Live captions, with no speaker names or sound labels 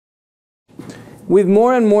with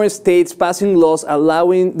more and more states passing laws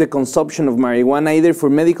allowing the consumption of marijuana either for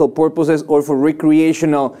medical purposes or for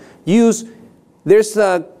recreational use, there's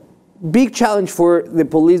a big challenge for the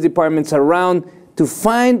police departments around to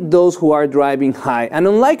find those who are driving high. And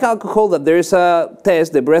unlike alcohol, that there's a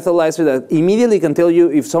test, the breathalyzer, that immediately can tell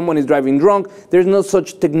you if someone is driving drunk, there's no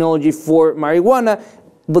such technology for marijuana,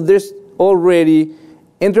 but there's already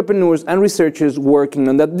entrepreneurs and researchers working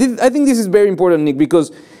on that. I think this is very important, Nick,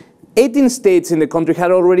 because 18 states in the country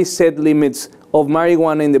had already set limits of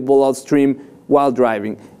marijuana in the bloodstream while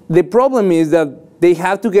driving. The problem is that they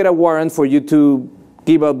have to get a warrant for you to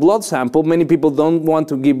give a blood sample. Many people don't want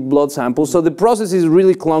to give blood samples, so the process is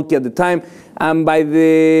really clunky at the time, and by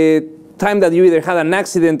the time that you either had an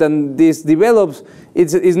accident and this develops,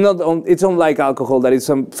 it's unlike alcohol, that is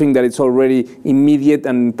something that it's already immediate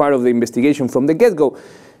and part of the investigation from the get-go.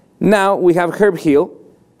 Now we have Herb Hill.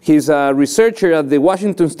 He's a researcher at the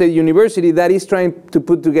Washington State University that is trying to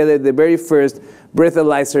put together the very first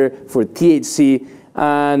breathalyzer for THC,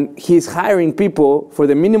 and he's hiring people for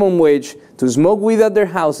the minimum wage to smoke weed at their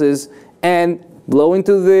houses and blow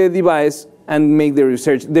into the device and make the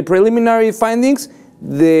research. The preliminary findings,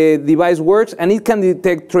 the device works and it can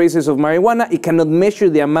detect traces of marijuana. It cannot measure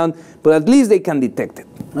the amount, but at least they can detect it.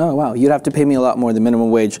 Oh, wow. You'd have to pay me a lot more than minimum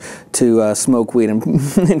wage to smoke weed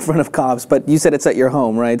in front of cops. But you said it's at your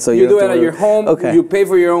home, right? So you do it at your home. Okay. You pay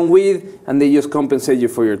for your own weed, and they just compensate you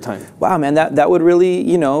for your time. Wow, man. That would really,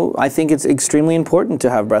 you know, I think it's extremely important to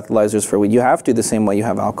have breathalyzers for weed. You have to the same way you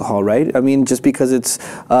have alcohol, right? I mean, just because it's,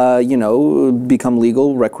 you know, become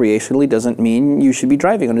legal recreationally doesn't mean you should be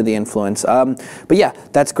driving under the influence. But yeah,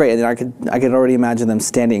 that's great. And I could already imagine them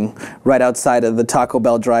standing right outside of the Taco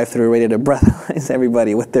Bell drive-thru ready to breathalyze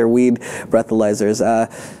everybody with their weed breathalyzers.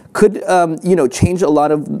 Could you know, change a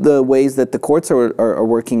lot of the ways that the courts are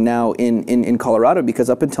working now in Colorado, because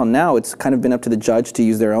up until now it's kind of been up to the judge to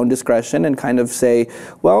use their own discretion and kind of say,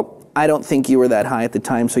 well, I don't think you were that high at the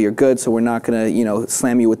time, so you're good, so we're not going to, you know,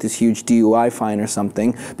 slam you with this huge DUI fine or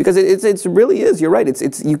something. Because it really is, you're right,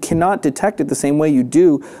 you cannot detect it the same way you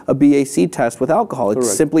do a BAC test with alcohol. It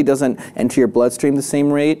Correct. Simply doesn't enter your bloodstream the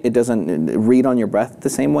same rate, it doesn't read on your breath the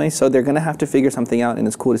same way, so they're going to have to figure something out, and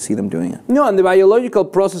it's cool to see them doing it. No, and the biological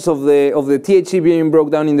process of the THC being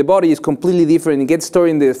broken down in the body is completely different. It gets stored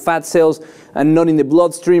in the fat cells and not in the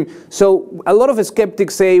bloodstream. So a lot of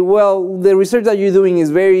skeptics say, well, the research that you're doing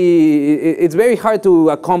is it's very hard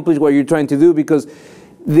to accomplish what you're trying to do, because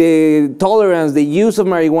the tolerance, the use of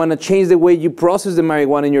marijuana change the way you process the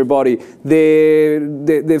marijuana in your body.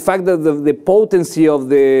 The fact that the potency of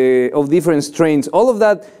different strains, all of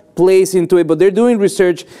that plays into it. But they're doing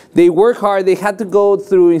research. They work hard. They had to go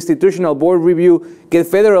through institutional board review, get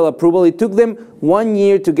federal approval. It took them 1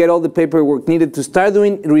 year to get all the paperwork needed to start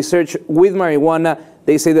doing research with marijuana.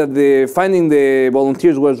 They say that finding the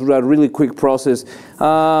volunteers was a really quick process.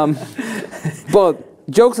 But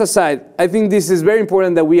jokes aside, I think this is very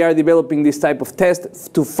important that we are developing this type of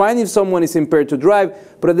test to find if someone is impaired to drive.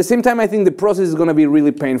 But at the same time, I think the process is going to be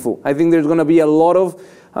really painful. I think there's going to be a lot of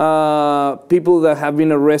people that have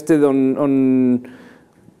been arrested on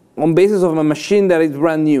basis of a machine that is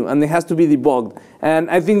brand new, and it has to be debugged.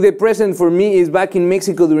 And I think the precedent for me is back in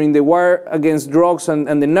Mexico during the war against drugs and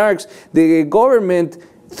the narcs. The government,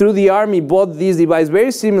 through the army, bought this device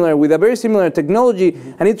with a very similar technology,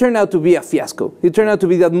 and it turned out to be a fiasco. It turned out to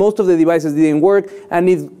be that most of the devices didn't work, and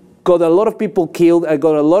it got a lot of people killed. I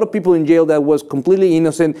got a lot of people in jail that was completely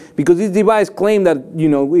innocent, because this device claimed that, you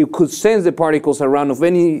know, it could sense the particles around of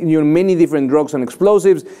many different drugs and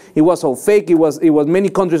explosives. It was all fake. It was many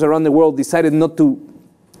countries around the world decided not to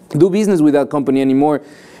do business with that company anymore.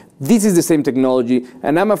 This is the same technology,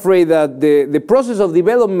 and I'm afraid that the process of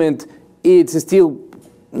development, it's still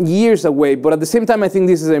years away, but at the same time I think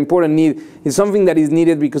this is an important need. It's something that is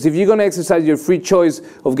needed, because if you're going to exercise your free choice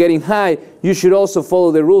of getting high, you should also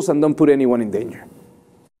follow the rules and don't put anyone in danger.